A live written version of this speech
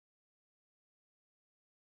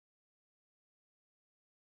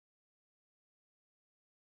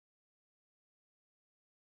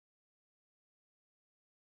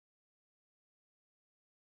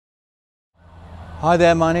Hi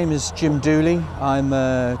there, my name is Jim Dooley. I'm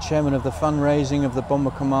chairman of the fundraising of the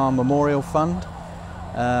Bomber Command Memorial Fund.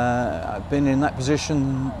 I've been in that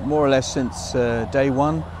position more or less since day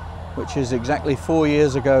one, which is exactly 4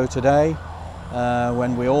 years ago today,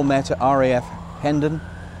 when we all met at RAF Hendon.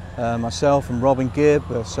 Myself and Robin Gibb,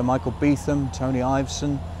 Sir Michael Beetham, Tony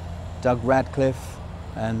Iveson, Doug Radcliffe,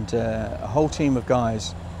 and a whole team of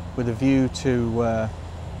guys with a view to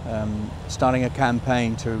starting a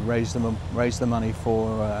campaign to raise the money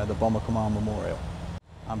for the Bomber Command Memorial.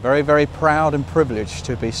 I'm very, very proud and privileged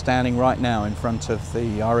to be standing right now in front of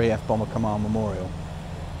the RAF Bomber Command Memorial,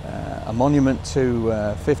 a monument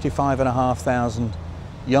to 55,500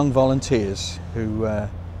 young volunteers who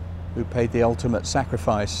paid the ultimate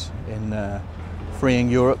sacrifice in freeing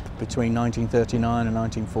Europe between 1939 and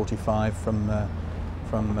 1945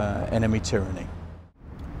 from enemy tyranny.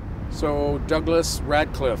 So Douglas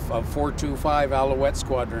Radcliffe of 425 Alouette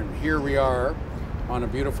Squadron. Here we are on a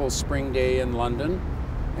beautiful spring day in London,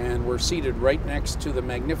 and we're seated right next to the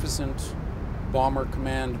magnificent Bomber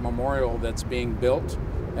Command Memorial that's being built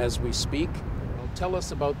as we speak. Tell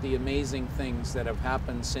us about the amazing things that have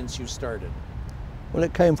happened since you started. Well,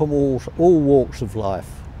 it came from all walks of life.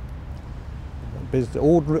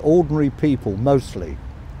 Ordinary people, mostly.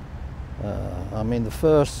 I mean, the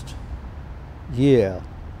first year,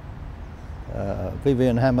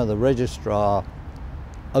 Vivian Hammer, the registrar,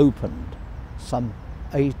 opened some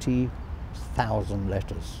 80,000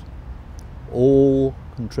 letters, all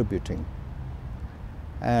contributing.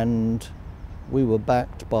 And we were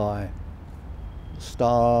backed by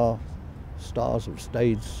stars of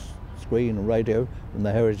stage, screen and radio from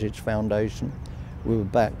the Heritage Foundation. We were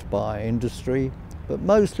backed by industry, but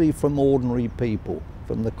mostly from ordinary people,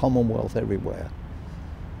 from the Commonwealth everywhere.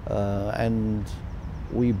 And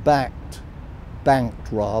we banked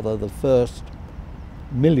the first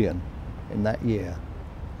million in that year,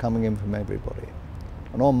 coming in from everybody.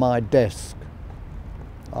 And on my desk,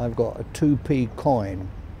 I've got a 2p coin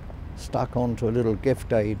stuck onto a little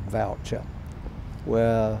gift aid voucher,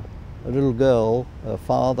 where a little girl, her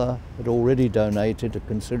father had already donated a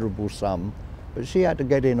considerable sum, but she had to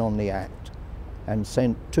get in on the act and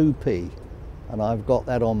sent 2p, and I've got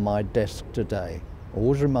that on my desk today.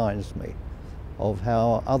 Always reminds me of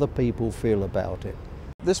how other people feel about it.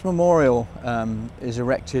 This memorial is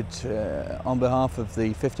erected on behalf of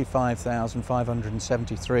the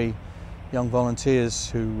 55,573 young volunteers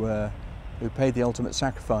who paid the ultimate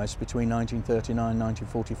sacrifice between 1939 and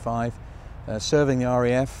 1945, serving the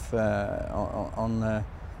RAF on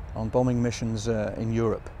bombing missions in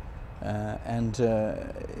Europe. And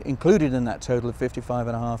included in that total of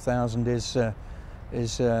 55,500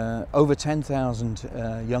 is over 10,000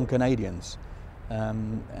 young Canadians.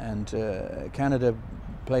 And Canada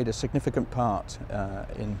played a significant part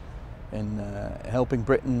in helping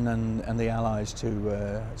Britain and the Allies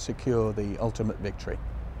to secure the ultimate victory.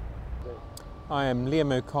 I am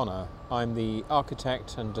Liam O'Connor. I'm the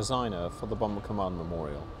architect and designer for the Bomber Command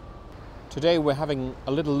Memorial. Today we're having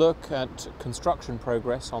a little look at construction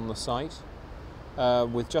progress on the site,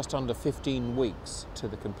 with just under 15 weeks to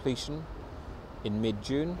the completion in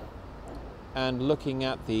mid-June, and looking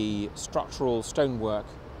at the structural stonework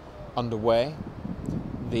underway,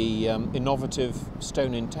 the innovative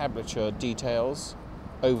stone entablature details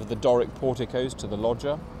over the Doric porticos to the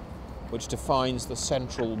loggia, which defines the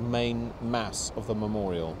central main mass of the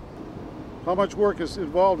memorial. How much work is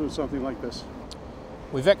involved in something like this?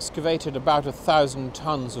 We've excavated about 1,000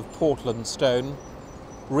 tons of Portland stone,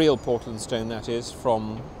 real Portland stone that is,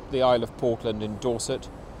 from the Isle of Portland in Dorset,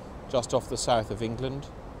 just off the south of England.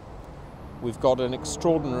 We've got an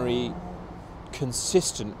extraordinary,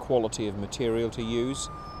 consistent quality of material to use,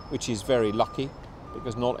 which is very lucky,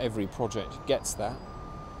 because not every project gets that.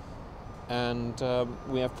 And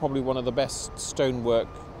we have probably one of the best stonework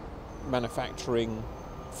manufacturing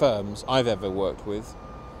firms I've ever worked with,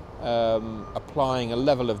 applying a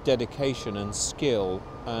level of dedication and skill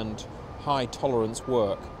and high tolerance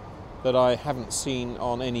work that I haven't seen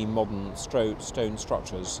on any modern stone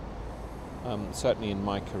structures, certainly in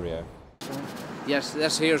my career. Yes,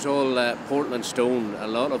 this here's all Portland stone. A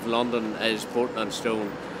lot of London is Portland stone.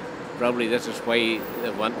 Probably this is why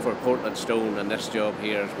they went for Portland stone in this job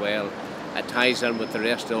here as well. It ties in with the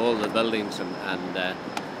rest of all the buildings, and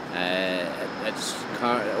it's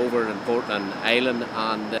over in Portland Island,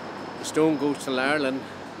 and the stone goes to Ireland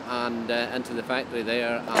and into the factory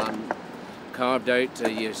there and carved out.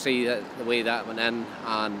 You see the way that went in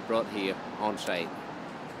and brought here on site.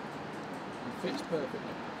 It fits perfectly.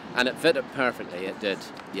 And it fitted perfectly, it did,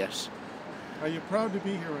 yes. Are you proud to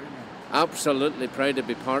be here right now? Absolutely proud to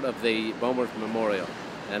be part of the Bombers Memorial,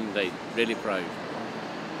 indeed, really proud.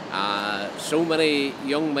 so many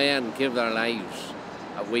young men give their lives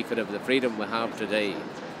that we could have the freedom we have today.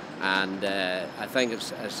 And I think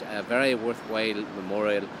it's a very worthwhile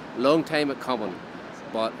memorial. Long time coming,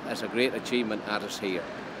 but it's a great achievement that is here.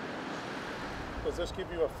 Does this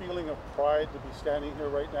give you a feeling of pride to be standing here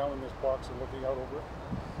right now in this box and looking out over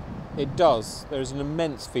it? It does. There's an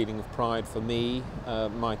immense feeling of pride for me,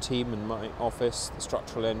 my team and my office, the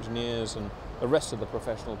structural engineers and the rest of the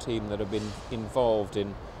professional team that have been involved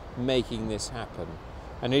in making this happen.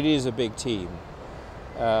 And it is a big team.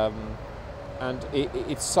 And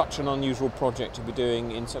it's such an unusual project to be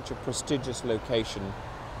doing in such a prestigious location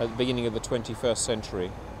at the beginning of the 21st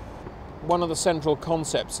century. One of the central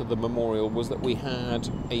concepts of the memorial was that we had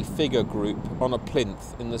a figure group on a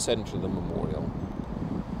plinth in the centre of the memorial.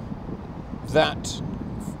 That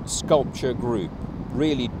sculpture group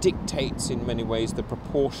really dictates in many ways the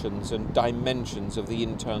proportions and dimensions of the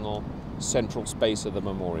internal central space of the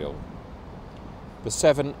memorial. The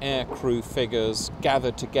 7 aircrew figures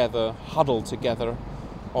gathered together, huddled together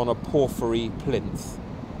on a porphyry plinth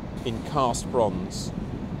in cast bronze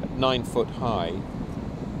at 9 foot high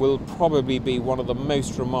will probably be one of the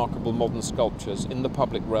most remarkable modern sculptures in the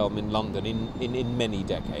public realm in London in many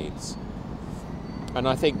decades. And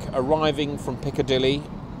I think arriving from Piccadilly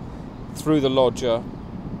through the loggia,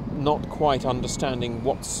 not quite understanding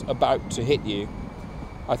what's about to hit you,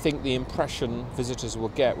 I think the impression visitors will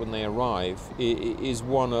get when they arrive is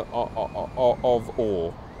one of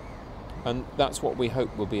awe. And that's what we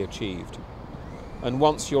hope will be achieved. And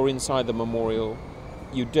once you're inside the memorial,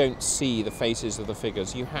 you don't see the faces of the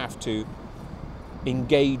figures. You have to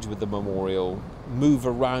engage with the memorial, move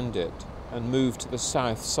around it, and move to the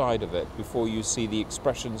south side of it before you see the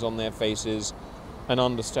expressions on their faces and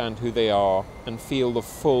understand who they are and feel the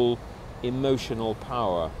full emotional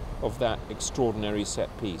power of that extraordinary set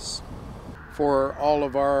piece. For all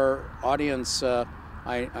of our audience,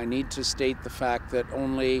 I need to state the fact that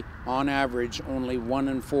on average, only 1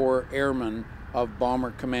 in 4 airmen of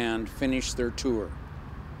Bomber Command finish their tour.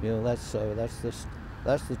 Yeah, that's so.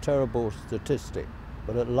 That's the terrible statistic.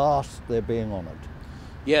 But at last they're being honoured.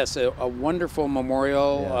 Yes, a wonderful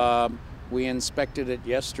memorial. Yeah. We inspected it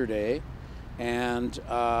yesterday, and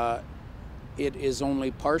it is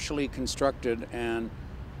only partially constructed. And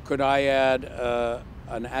could I add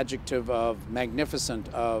an adjective of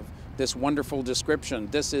magnificent, of this wonderful description?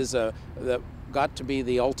 This is got to be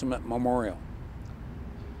the ultimate memorial.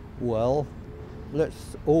 Well,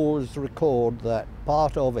 let's always record that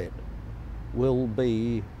part of it will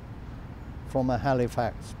be from a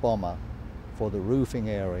Halifax Bomber for the roofing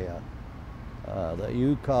area that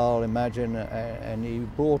you, Carl, imagine, and he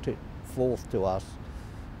brought it forth to us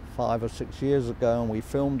 5 or 6 years ago, and we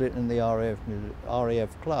filmed it in the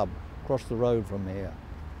RAF Club across the road from here.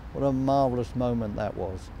 What a marvellous moment that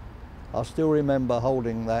was. I still remember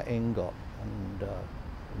holding that ingot, and the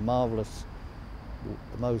most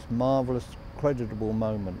marvellous, creditable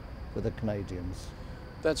moment for the Canadians.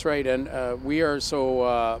 That's right, and we are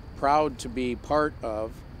so proud to be part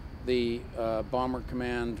of the Bomber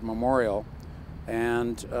Command Memorial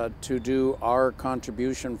and to do our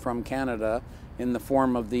contribution from Canada in the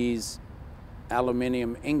form of these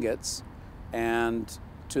aluminium ingots, and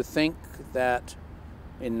to think that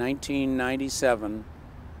in 1997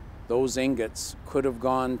 those ingots could have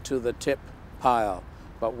gone to the tip pile,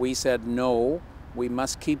 but we said no, we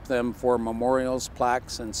must keep them for memorials,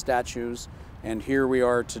 plaques and statues, and here we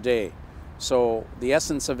are today. So the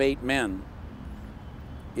essence of 8 men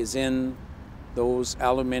is in those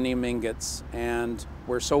aluminium ingots, and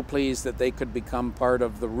we're so pleased that they could become part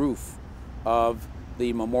of the roof of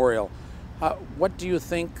the memorial. What do you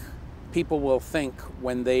think people will think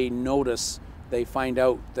when they find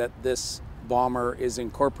out that this bomber is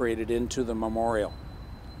incorporated into the memorial?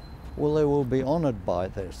 Well, they will be honoured by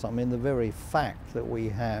this. I mean, the very fact that we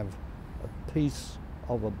have a piece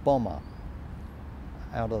of a bomber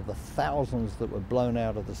out of the thousands that were blown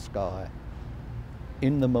out of the sky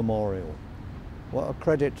in the memorial. What a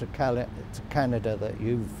credit to Canada that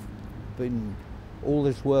you've been, all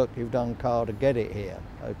this work you've done, Carl, to get it here,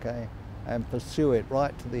 okay, and pursue it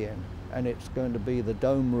right to the end. And it's going to be the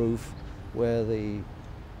dome roof where the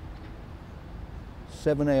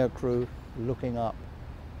 7 aircrew looking up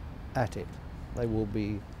at it. They will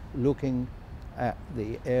be looking at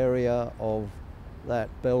the area of that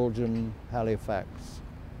Belgian Halifax.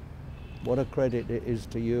 What a credit it is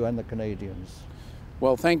to you and the Canadians.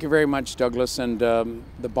 Well, thank you very much, Douglas, and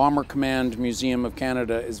the Bomber Command Museum of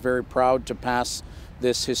Canada is very proud to pass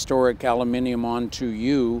this historic aluminium on to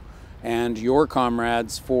you and your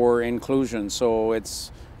comrades for inclusion. So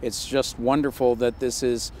it's just wonderful that this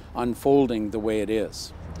is unfolding the way it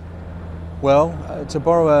is. Well, to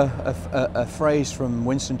borrow a phrase from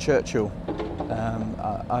Winston Churchill,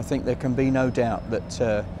 I think there can be no doubt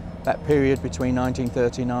that that period between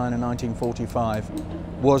 1939 and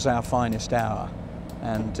 1945 was our finest hour.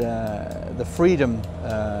 And the freedom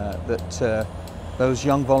that those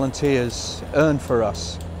young volunteers earned for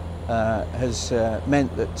us has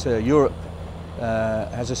meant that Europe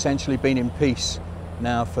has essentially been in peace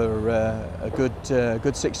now for a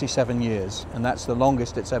good 67 years, and that's the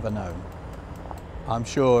longest it's ever known. I'm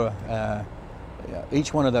sure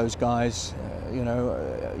each one of those guys,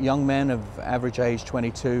 young men of average age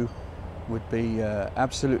 22, would be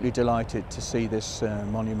absolutely delighted to see this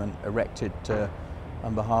monument erected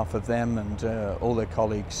on behalf of them and all their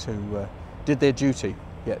colleagues who did their duty,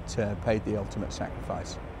 yet paid the ultimate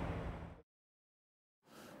sacrifice.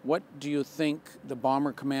 What do you think the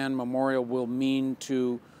Bomber Command Memorial will mean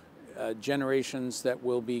to generations that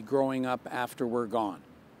will be growing up after we're gone?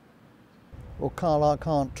 Well, Carl, I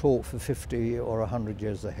can't talk for 50 or 100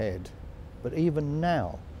 years ahead, but even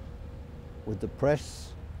now, with the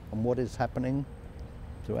press and what is happening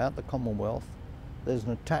throughout the Commonwealth, there's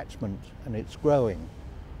an attachment and it's growing,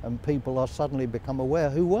 and people are suddenly become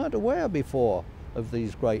aware who weren't aware before of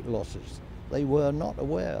these great losses. They were not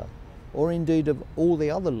aware, or indeed of all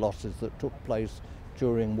the other losses that took place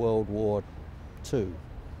during World War II.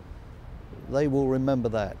 They will remember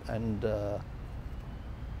that and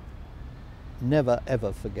never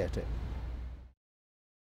ever forget it.